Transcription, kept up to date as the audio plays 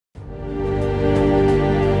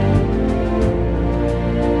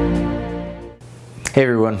Hey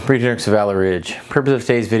everyone, Reid Henrichs of Ridge. Purpose of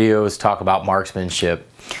today's video is to talk about marksmanship.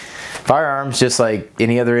 Firearms, just like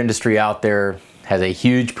any other industry out there, has a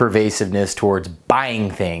huge pervasiveness towards buying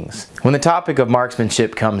things. When the topic of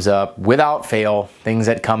marksmanship comes up, without fail, things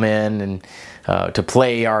that come in and to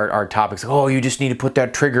play are topics. Oh, you just need to put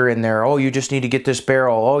that trigger in there. Oh, you just need to get this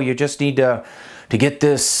barrel. Oh, you just need to get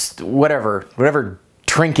this, whatever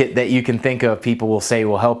trinket that you can think of, people will say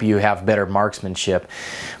will help you have better marksmanship.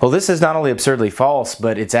 Well, this is not only absurdly false,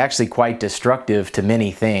 but it's actually quite destructive to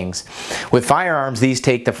many things. With firearms, these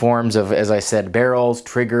take the forms of, as I said, barrels,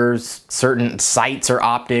 triggers, certain sights or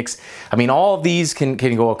optics. I mean, all of these can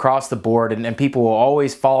go across the board, and people will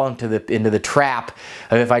always fall into the trap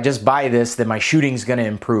of, if I just buy this, then my shooting's going to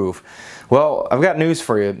improve. Well, I've got news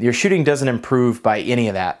for you. Your shooting doesn't improve by any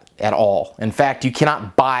of that at all. In fact, you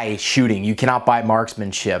cannot buy shooting. You cannot buy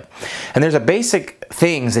marksmanship. And there's a basic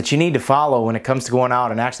things that you need to follow when it comes to going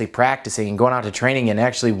out and actually practicing and going out to training and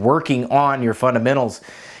actually working on your fundamentals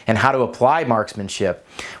and how to apply marksmanship.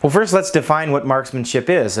 Well, first let's define what marksmanship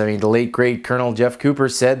is. I mean, the late great Colonel Jeff Cooper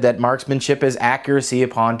said that marksmanship is accuracy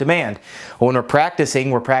upon demand. Well, when we're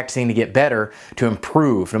practicing to get better, to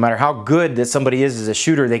improve. No matter how good that somebody is as a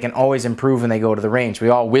shooter, they can always improve when they go to the range. We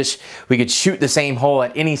all wish we could shoot the same hole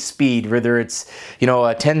at any speed, whether it's, you know,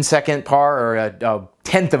 a 10-second par or a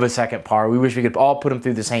tenth of a second par. We wish we could all put them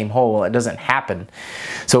through the same hole. Well, it doesn't happen.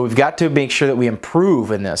 So we've got to make sure that we improve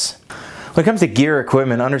in this. When it comes to gear,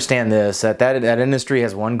 equipment, understand this, that industry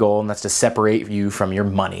has one goal, and that's to separate you from your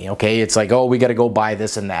money, okay? It's like, oh, we got to go buy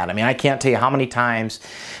this and that. I mean, I can't tell you how many times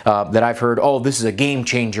that I've heard, oh, this is a game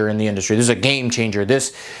changer in the industry. This is a game changer.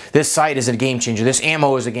 This sight is a game changer. This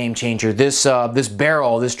ammo is a game changer. This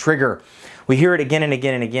barrel, this trigger. We hear it again and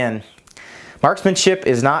again and again. Marksmanship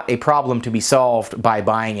is not a problem to be solved by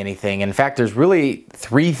buying anything. In fact, there's really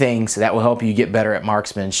three things that will help you get better at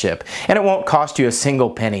marksmanship, and it won't cost you a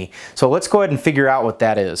single penny. So let's go ahead and figure out what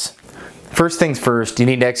that is. First things first, you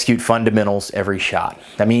need to execute fundamentals every shot.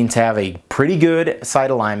 That means have a pretty good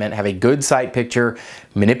sight alignment, have a good sight picture,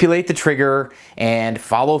 manipulate the trigger, and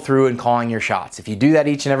follow through in calling your shots. If you do that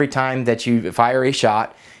each and every time that you fire a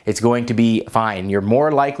shot, it's going to be fine. You're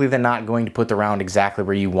more likely than not going to put the round exactly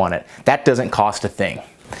where you want it. That doesn't cost a thing.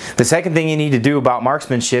 The second thing you need to do about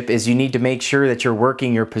marksmanship is you need to make sure that you're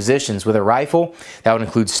working your positions. With a rifle, that would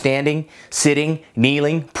include standing, sitting,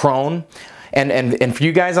 kneeling, prone. And for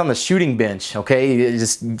you guys on the shooting bench, okay,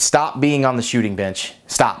 just stop being on the shooting bench.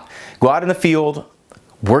 Stop. Go out in the field,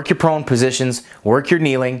 work your prone positions, work your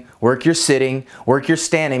kneeling, work your sitting, work your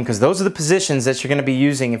standing, because those are the positions that you're going to be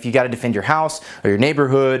using if you got to defend your house or your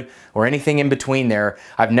neighborhood or anything in between there.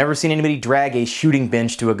 I've never seen anybody drag a shooting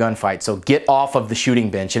bench to a gunfight, so get off of the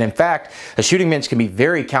shooting bench. And in fact, a shooting bench can be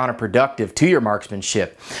very counterproductive to your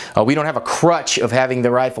marksmanship. We don't have a crutch of having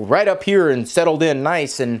the rifle right up here and settled in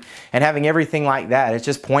nice and having everything like that. It's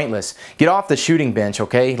just pointless. Get off the shooting bench,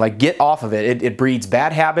 okay? Like, get off of it. It breeds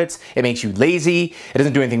bad habits. It makes you lazy. It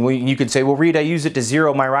doesn't do anything. Well, you could say, well, Reid, I use it to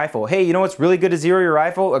zero my rifle. Hey, you know what's really good to zero your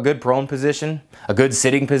rifle? A good prone position, a good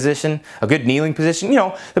sitting position, a good kneeling position. You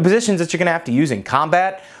know, the positions that you're going to have to use in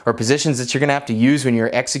combat or positions that you're going to have to use when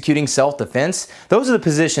you're executing self-defense. Those are the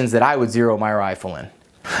positions that I would zero my rifle in.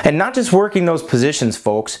 And not just working those positions,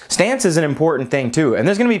 folks. Stance is an important thing too. And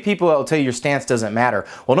there's going to be people that will tell you your stance doesn't matter.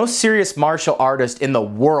 Well, no serious martial artist in the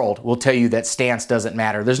world will tell you that stance doesn't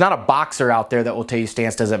matter. There's not a boxer out there that will tell you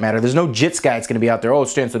stance doesn't matter. There's no jits guy that's going to be out there, oh,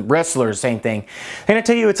 stance with wrestlers, same thing. They're going to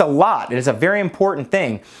tell you it's a lot. It is a very important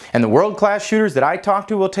thing. And the world-class shooters that I talk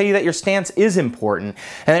to will tell you that your stance is important.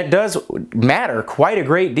 And it does matter quite a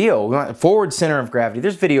great deal. We want forward center of gravity.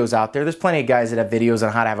 There's videos out there. There's plenty of guys that have videos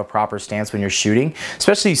on how to have a proper stance when you're shooting,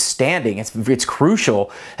 especially standing. It's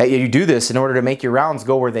crucial that you do this in order to make your rounds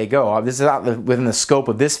go where they go. This is not within the scope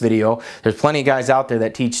of this video. There's plenty of guys out there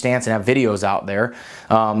that teach stance and have videos out there.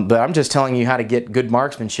 But I'm just telling you how to get good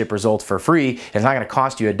marksmanship results for free. It's not going to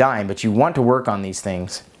cost you a dime, but you want to work on these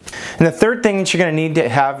things. And the third thing that you're going to need to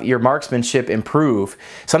have your marksmanship improve,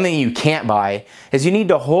 something you can't buy, is you need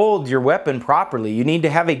to hold your weapon properly. You need to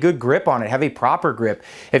have a good grip on it, have a proper grip.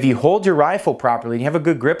 If you hold your rifle properly and you have a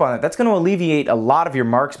good grip on it, that's going to alleviate a lot of your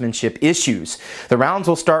marksmanship issues. The rounds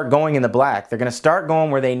will start going in the black. They're going to start going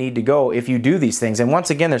where they need to go if you do these things. And once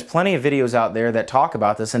again, there's plenty of videos out there that talk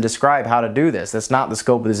about this and describe how to do this. That's not the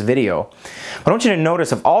scope of this video. But I want you to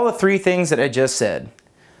notice, of all the three things that I just said,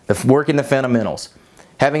 working the fundamentals,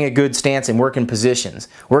 having a good stance and working positions,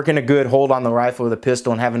 working a good hold on the rifle with a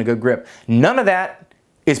pistol and having a good grip. None of that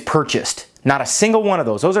is purchased. Not a single one of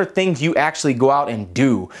those. Those are things you actually go out and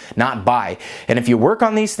do, not buy. And if you work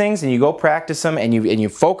on these things and you go practice them and you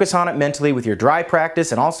focus on it mentally with your dry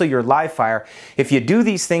practice and also your live fire, if you do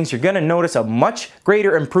these things, you're going to notice a much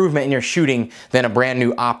greater improvement in your shooting than a brand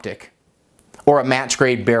new optic or a match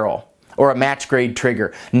grade barrel or a match grade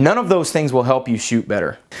trigger. None of those things will help you shoot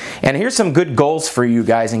better. And here's some good goals for you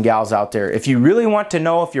guys and gals out there. If you really want to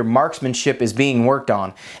know if your marksmanship is being worked on,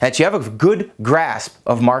 and that you have a good grasp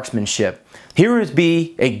of marksmanship, here would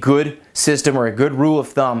be a good system or a good rule of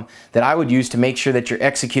thumb that I would use to make sure that you're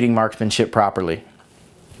executing marksmanship properly.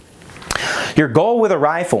 Your goal with a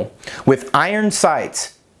rifle, with iron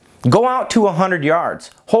sights, go out to 100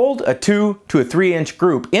 yards. Hold a 2 to a 3 inch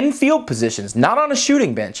group in field positions, not on a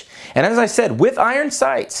shooting bench. And as I said, with iron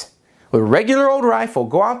sights, with a regular old rifle,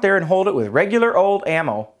 go out there and hold it with regular old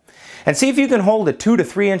ammo. And see if you can hold a 2 to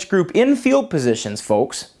 3 inch group in field positions,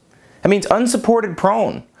 folks. That means unsupported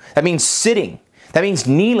prone. That means sitting. That means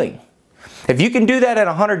kneeling. If you can do that at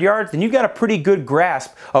 100 yards, then you've got a pretty good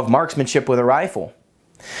grasp of marksmanship with a rifle.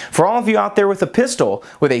 For all of you out there with a pistol,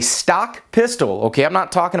 with a stock pistol, okay, I'm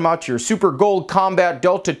not talking about your Super Gold Combat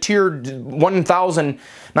Delta Tier 1000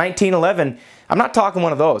 1911. I'm not talking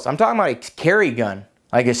one of those. I'm talking about a carry gun,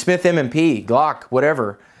 like a Smith M&P, Glock,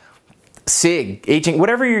 whatever, SIG,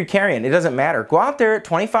 whatever you're carrying, it doesn't matter. Go out there at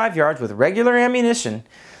 25 yards with regular ammunition,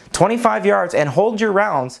 25 yards, and hold your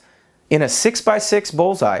rounds in a 6x6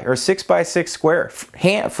 bullseye or 6x6 square,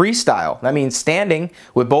 freestyle. That means standing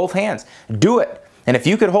with both hands. Do it. And if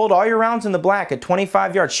you could hold all your rounds in the black at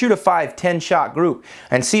 25 yards, shoot a 5-10 shot group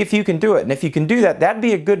and see if you can do it. And if you can do that, that'd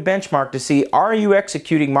be a good benchmark to see, are you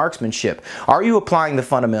executing marksmanship? Are you applying the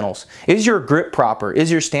fundamentals? Is your grip proper?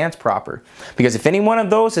 Is your stance proper? Because if any one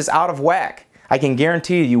of those is out of whack, I can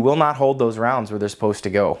guarantee you, you will not hold those rounds where they're supposed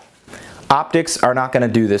to go. Optics are not going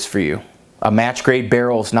to do this for you. A match grade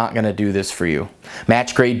barrel is not going to do this for you.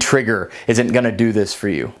 Match grade trigger isn't going to do this for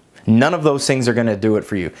you. None of those things are going to do it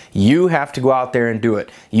for you. You have to go out there and do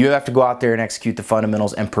it. You have to go out there and execute the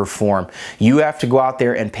fundamentals and perform. You have to go out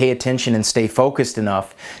there and pay attention and stay focused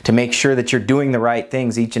enough to make sure that you're doing the right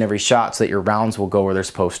things each and every shot so that your rounds will go where they're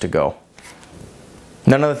supposed to go.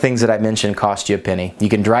 None of the things that I mentioned cost you a penny. You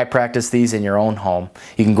can dry practice these in your own home.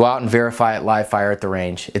 You can go out and verify it live fire at the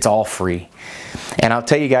range. It's all free. And I'll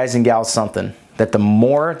tell you guys and gals something, that the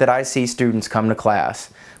more that I see students come to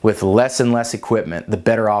class with less and less equipment, the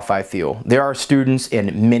better off I feel. There are students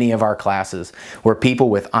in many of our classes where people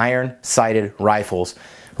with iron-sighted rifles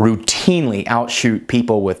routinely outshoot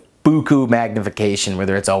people with buku magnification,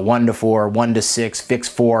 whether it's a 1:4, 1:6,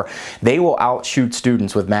 fixed 4. They will outshoot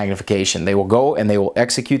students with magnification. They will go and they will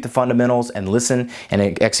execute the fundamentals and listen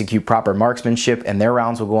and execute proper marksmanship, and their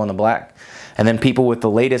rounds will go in the black. And then people with the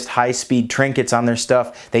latest high-speed trinkets on their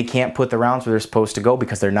stuff, they can't put the rounds where they're supposed to go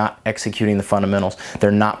because they're not executing the fundamentals.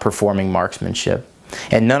 They're not performing marksmanship.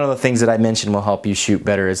 And none of the things that I mentioned will help you shoot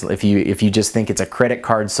better if you just think it's a credit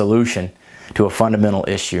card solution to a fundamental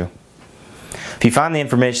issue. If you found the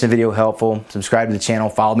information in the video helpful, subscribe to the channel,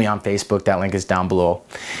 follow me on Facebook, that link is down below.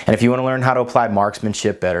 And if you want to learn how to apply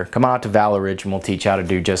marksmanship better, come on out to Valor Ridge and we'll teach you how to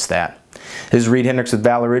do just that. This is Reid Henrichs with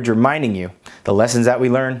Valor Ridge reminding you the lessons that we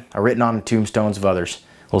learn are written on the tombstones of others.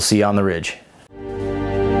 We'll see you on the ridge.